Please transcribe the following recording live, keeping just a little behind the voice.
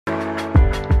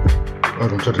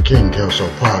Welcome to the King Kelso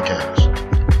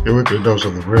Podcast, your weekly dose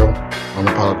of the real,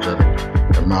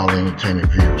 unapologetic, and mildly entertaining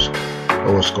views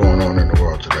of what's going on in the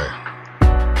world today.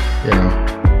 You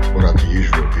know, without the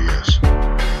usual BS.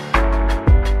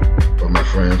 But my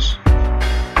friends,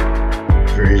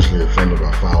 if you're easily offended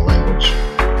by foul language,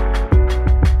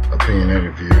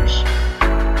 opinionated views,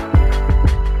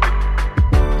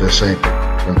 this ain't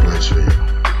the place for you.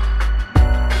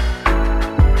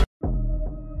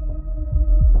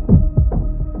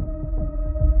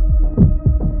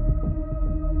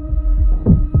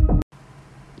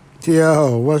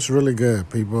 Yo, what's really good,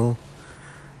 people?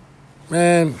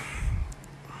 Man,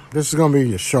 this is going to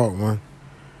be a short one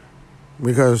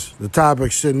because the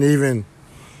topic shouldn't even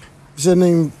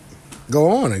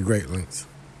go on at great lengths,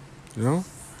 you know?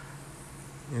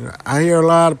 I hear a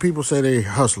lot of people say they're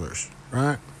hustlers,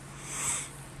 right?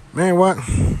 Man,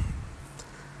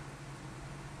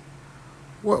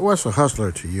 what's a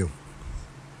hustler to you?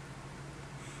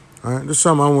 All right, this is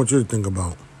something I want you to think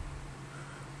about.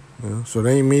 So it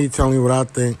ain't me telling you what I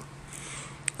think.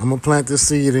 I'm going to plant this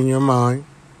seed in your mind.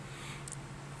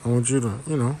 I want you to,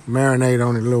 marinate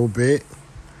on it a little bit.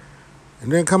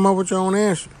 And then come up with your own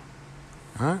answer.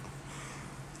 All right?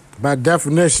 By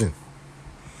definition,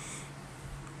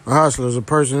 a hustler is a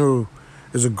person who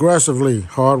is aggressively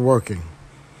hardworking,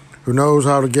 who knows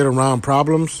how to get around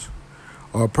problems,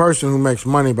 or a person who makes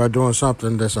money by doing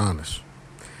something that's honest.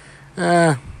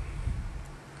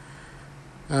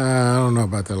 I don't know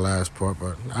about that last part,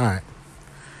 but all right.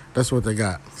 That's what they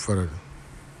got for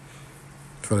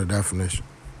the definition.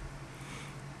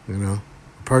 A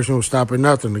person who'll stop at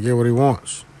nothing to get what he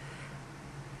wants.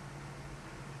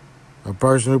 A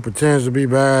person who pretends to be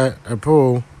bad at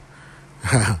pool.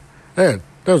 Those are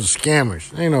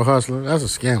scammers. Ain't no hustler. That's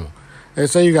a scammer. They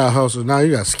say you got hustlers. Now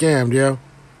you got scammed, yo.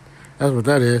 That's what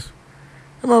that is.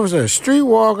 That mother said,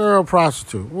 streetwalker or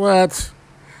prostitute. What?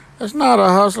 That's not a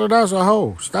hustler, that's a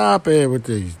hoe. Stop it with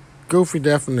these goofy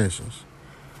definitions.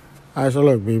 All right, so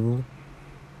look, people.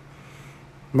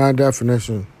 My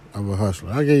definition of a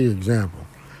hustler. I'll give you an example.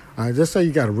 All right, just say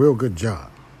you got a real good job.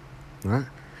 Right?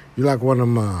 You like one of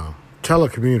them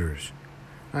telecommuters.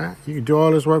 Right? You can do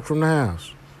all this work from the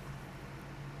house.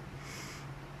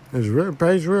 It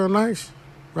pays real nice,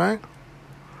 right?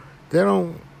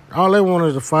 All they want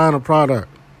is a final product.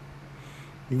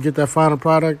 You can get that final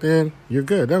product in, you're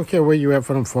good. They don't care where you at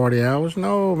for them 40 hours.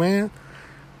 No, man.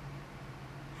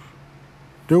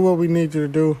 Do what we need you to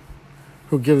do.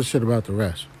 Who gives a shit about the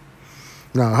rest?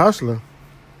 Now, a hustler,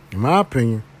 in my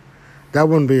opinion, that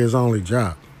wouldn't be his only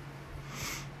job.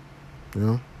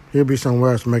 He'll be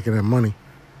somewhere else making that money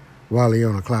while he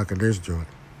on the clock at this joint.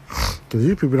 Because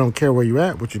these people don't care where you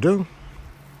at, what you do.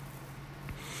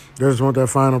 They just want that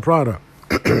final product.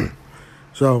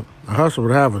 So, a hustler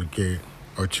would have a kid.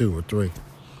 Or 2 or 3.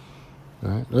 All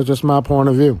right? That's just my point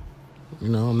of view.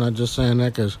 I'm not just saying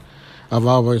that because I've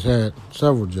always had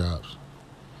several jobs.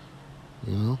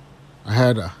 I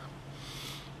had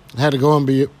to go and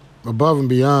be above and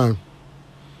beyond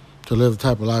to live the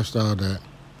type of lifestyle that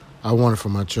I wanted for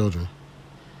my children.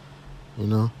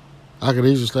 I could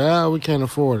easily say, we can't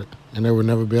afford it. And they would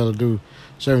never be able to do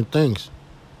certain things.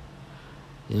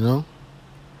 Then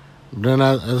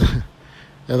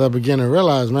as I began to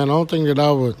realize, man, the only thing that I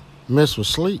would miss was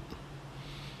sleep.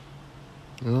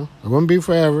 It wouldn't be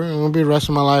forever. It wouldn't be the rest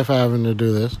of my life having to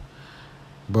do this.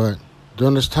 But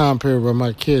during this time period where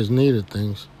my kids needed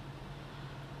things,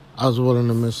 I was willing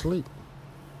to miss sleep.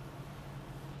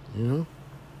 And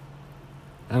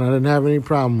I didn't have any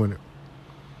problem with it.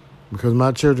 Because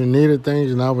my children needed things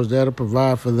and I was there to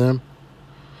provide for them.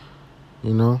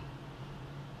 Because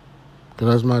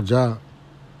that's my job.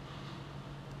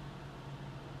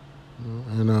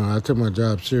 And I took my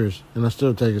job serious, and I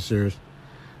still take it serious.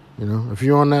 If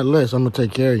you're on that list, I'm going to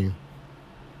take care of you.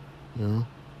 The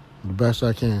best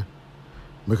I can.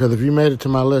 Because if you made it to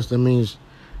my list, that means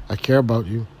I care about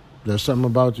you. There's something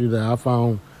about you that I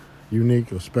found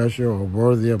unique or special or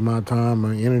worthy of my time,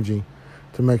 my energy,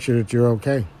 to make sure that you're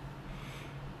okay.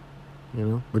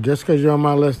 But just because you're on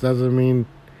my list doesn't mean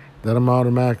that I'm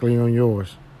automatically on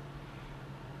yours.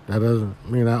 That doesn't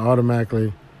mean I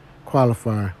automatically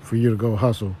qualify for you to go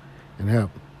hustle and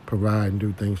help provide and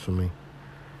do things for me.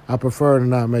 I prefer to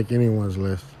not make anyone's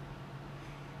list,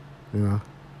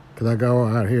 because I go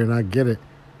out here and I get it,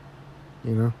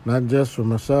 not just for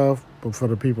myself, but for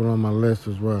the people on my list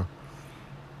as well.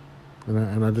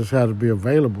 And I just have to be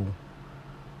available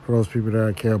for those people that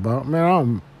I care about. Man, I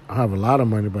don't have a lot of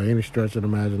money by any stretch of the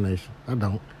imagination. I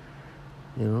don't,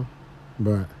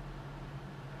 but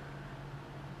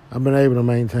I've been able to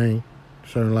maintain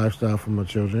certain lifestyle for my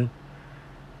children.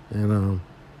 And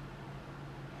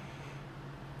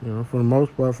For the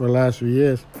most part, for the last few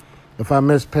years, if I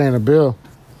miss paying a bill,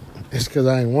 it's because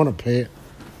I didn't want to pay it.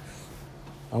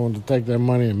 I wanted to take that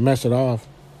money and mess it off,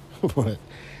 but it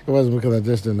wasn't because I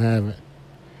just didn't have it.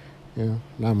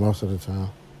 Not most of the time.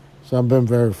 So I've been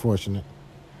very fortunate,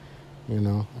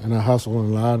 and I hustle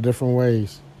in a lot of different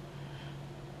ways,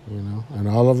 and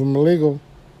all of them are legal,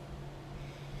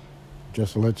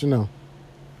 just to let you know.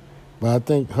 But I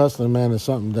think hustling, man, is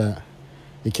something that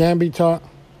it can be taught,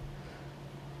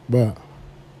 but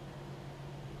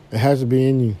it has to be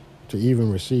in you to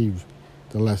even receive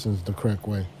the lessons the correct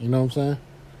way. You know what I'm saying?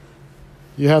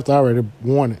 You have to already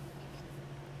want it.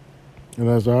 And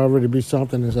there's already be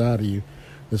something inside of you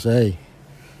to say, hey,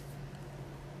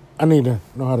 I need to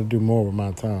know how to do more with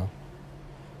my time,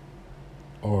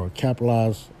 or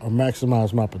capitalize or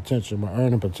maximize my potential, my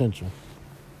earning potential.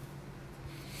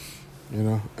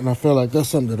 And I feel like that's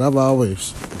something that I've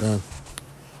always done.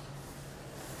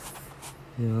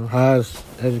 Highest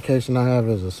education I have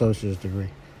is an associate's degree.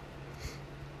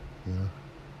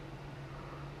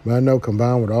 But I know,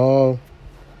 combined with all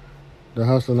the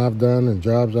hustling I've done and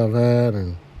jobs I've had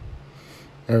and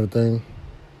everything,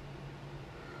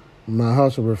 my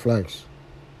hustle reflects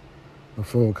a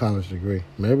full college degree.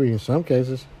 Maybe in some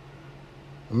cases,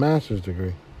 a master's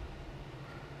degree.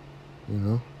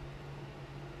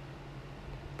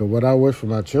 But what I wish for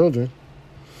my children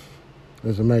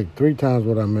is to make 3 times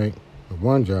what I make with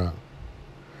one job,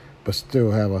 but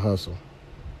still have a hustle.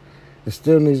 It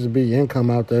still needs to be income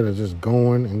out there that's just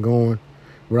going and going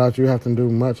without you having to do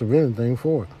much of anything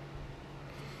for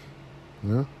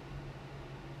it.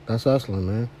 That's hustling,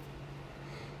 man.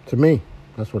 To me,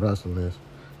 that's what hustling is.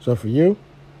 So for you,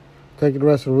 take the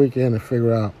rest of the weekend and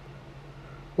figure out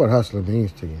what hustling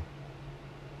means to you.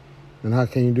 And how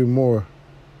can you do more?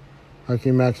 How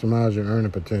can you maximize your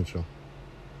earning potential?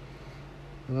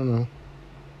 I don't know.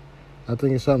 I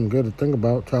think it's something good to think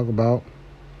about, talk about,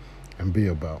 and be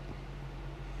about.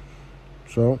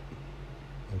 So,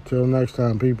 until next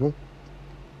time, people,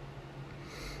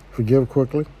 forgive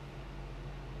quickly,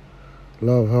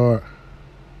 love hard,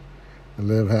 and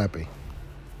live happy.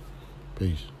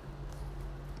 Peace.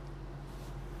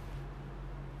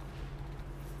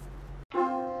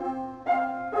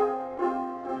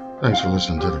 Thanks for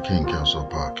listening to the King Kelso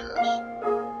podcast.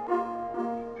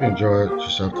 If you enjoyed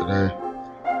yourself today,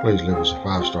 please leave us a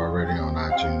 5-star rating on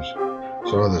iTunes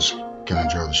so others can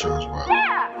enjoy the show as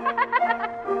well.